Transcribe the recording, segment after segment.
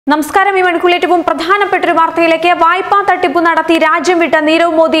നമസ്കാരം. ഈ മണിക്കൂറിലേറ്റവും പ്രധാനപ്പെട്ട ഒരു വാർത്തയിലേക്ക്. വായ്പാ തട്ടിപ്പ് നടത്തി രാജ്യം വിട്ട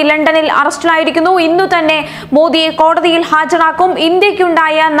നീരവ് മോദി ലണ്ടനിൽ അറസ്റ്റിലായിരിക്കുന്നു. ഇന്നു തന്നെ മോദിയെ കോടതിയിൽ ഹാജരാക്കും.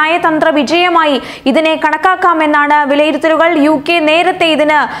 ഇന്ത്യക്കുണ്ടായ നയതന്ത്ര വിജയമായി ഇതിനെ കണക്കാക്കാമെന്നാണ് വിലയിരുത്തലുകൾ. UK നേരത്തെ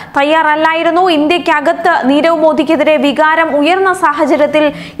ഇതിന് തയ്യാറല്ലായിരുന്നു. ഇന്ത്യക്കകത്ത് നീരവ് മോദിക്കെതിരെ വികാരം ഉയർന്ന സാഹചര്യത്തിൽ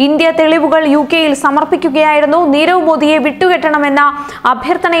ഇന്ത്യ തെളിവുകൾ UKയിൽ സമർപ്പിക്കുകയായിരുന്നു. നീരവ് മോദിയെ വിട്ടുകെട്ടണമെന്ന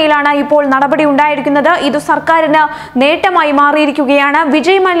അഭ്യർത്ഥനയിലാണ് ഇപ്പോൾ നടപടി ഉണ്ടായിരിക്കുന്നത്. ഇത് സർക്കാരിന് നേട്ടമായി മാറിയിരിക്കുകയാണ്.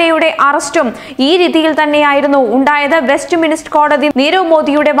 വിജയ് മല്യയുടെ അറസ്റ്റും ഈ രീതിയിൽ തന്നെയായിരുന്നു ഉണ്ടായത്. വെസ്റ്റ് മിനിസ്റ്റർ കോടതി നീരവ്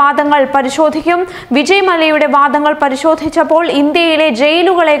മോദിയുടെ വാദങ്ങൾ പരിശോധിക്കും. വിജയ് മല്യയുടെ വാദങ്ങൾ പരിശോധിച്ചപ്പോൾ ഇന്ത്യയിലെ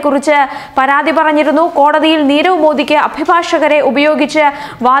ജയിലുകളെ കുറിച്ച് പരാതി പറഞ്ഞിരുന്നു. കോടതിയിൽ നീരവ് മോദിക്ക് അഭിഭാഷകരെ ഉപയോഗിച്ച്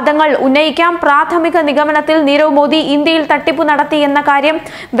വാദങ്ങൾ ഉന്നയിക്കാം. പ്രാഥമിക നിഗമനത്തിൽ നീരവ് മോദി ഇന്ത്യയിൽ തട്ടിപ്പ് നടത്തി എന്ന കാര്യം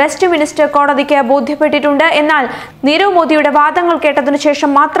വെസ്റ്റ് മിനിസ്റ്റർ കോടതിക്ക് ബോധ്യപ്പെട്ടിട്ടുണ്ട്. എന്നാൽ നീരവ് മോദിയുടെ വാദങ്ങൾ കേട്ടതിനു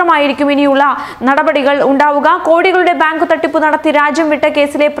ശേഷം മാത്രമായിരിക്കും ഇനിയുള്ള നടപടികൾ ഉണ്ടാവുക. കോടികളുടെ ബാങ്ക് തട്ടിപ്പ് നടത്തി രാജ്യം വിട്ട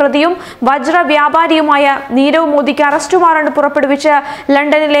കേസിലെ പ്രതിയും വജ്ര വ്യാപാരിയുമായ നീരവ് മോദിക്ക് അറസ്റ്റ് വാറണ്ട് പുറപ്പെടുവിച്ച്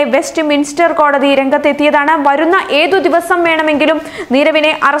ലണ്ടനിലെ വെസ്റ്റ് മിനിസ്റ്റർ കോടതി രംഗത്തെത്തിയതാണ്. വരുന്ന ഏതു ദിവസം വേണമെങ്കിലും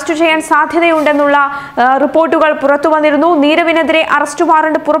നീരവിനെ അറസ്റ്റ് ചെയ്യാൻ സാധ്യതയുണ്ടെന്നുള്ള റിപ്പോർട്ടുകൾ പുറത്തു വന്നിരുന്നു. നീരവിനെതിരെ അറസ്റ്റ്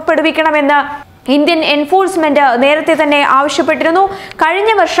വാറണ്ട് പുറപ്പെടുവിക്കണമെന്ന് ഇന്ത്യൻ എൻഫോഴ്സ്മെന്റ് നേരത്തെ തന്നെ ആവശ്യപ്പെട്ടിരുന്നു.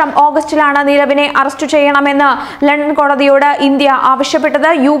 കഴിഞ്ഞ വർഷം ഓഗസ്റ്റിലാണ് നീരവിനെ അറസ്റ്റ് ചെയ്യണമെന്ന് ലണ്ടൻ കോടതിയോട് ഇന്ത്യ ആവശ്യപ്പെട്ടത്.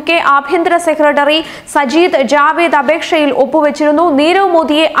 UK ആഭ്യന്തര സെക്രട്ടറി സജീദ് ജാവേദ് അപേക്ഷയിൽ ഒപ്പുവെച്ചിരുന്നു. നീരവ്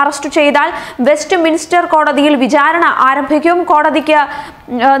മോദിയെ അറസ്റ്റ് ചെയ്താൽ വെസ്റ്റ് മിനിസ്റ്റർ കോടതിയിൽ വിചാരണ ആരംഭിക്കും. കോടതിക്ക്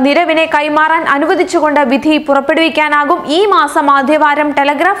നീരവിനെ കൈമാറാൻ അനുവദിച്ചുകൊണ്ട് വിധി പുറപ്പെടുവിക്കാനാകും. ഈ മാസം ആദ്യവാരം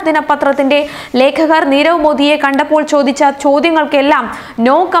ടെലഗ്രാഫ് ദിനപത്രത്തിന്റെ ലേഖകർ നീരവ് മോദിയെ കണ്ടപ്പോൾ ചോദിച്ച ചോദ്യങ്ങൾക്കെല്ലാം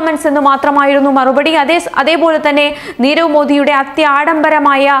നോ കമന്റ്സ് എന്ന് മാത്രമായിരുന്നു മറുപടി. അതേപോലെ തന്നെ നീരവ് മോദിയുടെ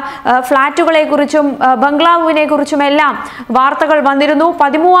അത്യാഡംബരമായ ഫ്ളാറ്റുകളെ കുറിച്ചും ബംഗ്ലാവിനെ കുറിച്ചുമെല്ലാം വാർത്തകൾ വന്നിരുന്നു.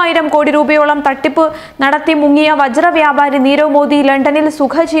 13,000 കോടി രൂപയോളം തട്ടിപ്പ് നടത്തി മുങ്ങിയ വജ്ര വ്യാപാരി നീരവ് മോദി ലണ്ടനിൽ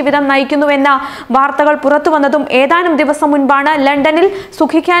സുഖജീവിതം നയിക്കുന്നുവെന്ന വാർത്തകൾ പുറത്തു വന്നതും ഏതാനും ദിവസം മുൻപാണ്. ലണ്ടനിൽ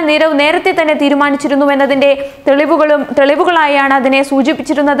സുഖിക്കാൻ നീരവ് നേരത്തെ തന്നെ തീരുമാനിച്ചിരുന്നു എന്നതിന്റെ തെളിവുകളായാണ് അതിനെ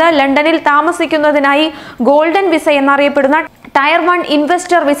സൂചിപ്പിച്ചിരുന്നത്. ലണ്ടനിൽ താമസിക്കുന്നതിനായി ഗോൾഡൻ വിസ എന്നറിയപ്പെടുന്ന ടയർ 1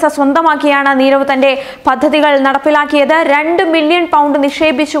 ഇൻവെസ്റ്റർ വിസ സ്വന്തമാക്കിയാണ് നീരവ് തന്റെ പദ്ധതികൾ നടപ്പിലാക്കിയത്. 2 million pound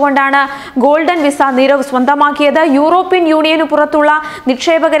നിക്ഷേപിച്ചുകൊണ്ടാണ് golden visa Nirav സ്വന്തമാക്കിയത്. യൂറോപ്യൻ യൂണിയനു പുറത്തുള്ള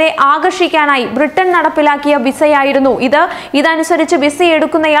നിക്ഷേപകരെ ആകർഷിക്കാനായി ബ്രിട്ടൻ നടപ്പിലാക്കിയ വിസയായിരുന്നു ഇതനുസരിച്ച് വിസ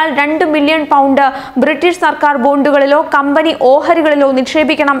എടുക്കുന്നയാൾ 2 മില്യൺ പൗണ്ട് ബ്രിട്ടീഷ് സർക്കാർ ബോണ്ടുകളിലോ കമ്പനി ഓഹരികളിലോ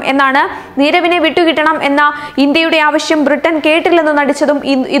നിക്ഷേപിക്കണം എന്നാണ്. നീരവിനെ വിട്ടുകിട്ടണം എന്ന ഇന്ത്യയുടെ ആവശ്യം ബ്രിട്ടൻ കേട്ടില്ലെന്ന് നടിച്ചതും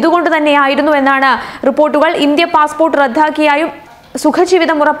ഇതുകൊണ്ട് തന്നെയായിരുന്നു എന്നാണ് റിപ്പോർട്ടുകൾ. ഇന്ത്യ പാസ്പോർട്ട് റദ്ദാക്കിയായും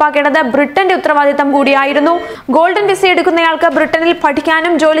സുഖജീവിതം ഉറപ്പാക്കേണ്ടത് ബ്രിട്ടന്റെ ഉത്തരവാദിത്തം കൂടിയായിരുന്നു. ഗോൾഡൻ വിസ എടുക്കുന്നയാൾക്ക് ബ്രിട്ടനിൽ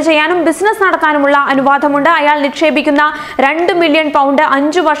പഠിക്കാനും ജോലി ചെയ്യാനും ബിസിനസ് നടത്താനുമുള്ള അനുവാദമുണ്ട്. അയാൾ നിക്ഷേപിക്കുന്ന 2 മില്യൺ പൗണ്ട്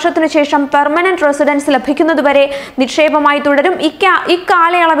 5 വർഷത്തിനു ശേഷം പെർമനന്റ് റെസിഡൻസ് ലഭിക്കുന്നതുവരെ നിക്ഷേപമായി തുടരും.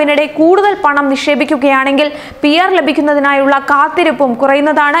 ഇക്കാലയളവിനിടെ കൂടുതൽ പണം നിക്ഷേപിക്കുകയാണെങ്കിൽ PR ലഭിക്കുന്നതിനായുള്ള കാത്തിരിപ്പും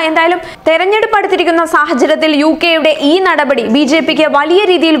കുറയുന്നതാണ്. എന്തായാലും തെരഞ്ഞെടുപ്പ് അടുത്തിരിക്കുന്ന സാഹചര്യത്തിൽ UKയുടെ ഈ നടപടി BJPക്ക് വലിയ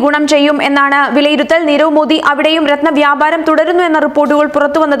രീതിയിൽ ഗുണം ചെയ്യും എന്നാണ് വിലയിരുത്തൽ. നീരവ് മോദി അവിടെയും രത്നവ്യാപാരം തുടരുന്നു എന്ന റിപ്പോർട്ടുകൾ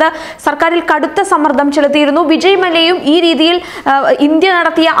പുറത്തു വന്നത് സർക്കാരിൽ കടുത്ത സമ്മർദ്ദം ചെലുത്തിയിരുന്നു. വിജയ് മല്യയും ഈ രീതിയിൽ ഇന്ത്യ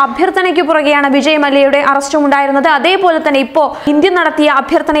നടത്തിയ അഭ്യർത്ഥനയ്ക്ക് പുറകെയാണ് വിജയ് മല്യയുടെ അറസ്റ്റും ഉണ്ടായിരുന്നത്. അതേപോലെ തന്നെ ഇപ്പോൾ ഇന്ത്യ നടത്തിയ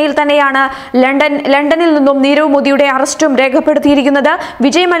അഭ്യർത്ഥനയിൽ തന്നെയാണ് ലണ്ടനിൽ നിന്നും നീരവ് മോദിയുടെ അറസ്റ്റും രേഖപ്പെടുത്തിയിരിക്കുന്നത്.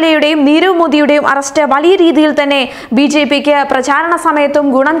 വിജയ് മല്യയുടെയും നീരവ് മോദിയുടെയും അറസ്റ്റ് വലിയ രീതിയിൽ തന്നെ BJPക്ക് പ്രചാരണ സമയത്തും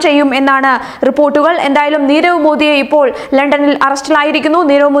ഗുണം ചെയ്യും എന്നാണ് റിപ്പോർട്ടുകൾ. എന്തായാലും നീരവ് മോദിയെ ഇപ്പോൾ ലണ്ടനിൽ അറസ്റ്റിലായിരിക്കുന്നു.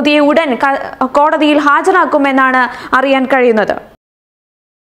 നീരവ് മോദിയെ ഉടൻ കോടതിയിൽ ഹാജരാക്കുമെന്നാണ് അറിയാൻ കഴിയുന്നത്.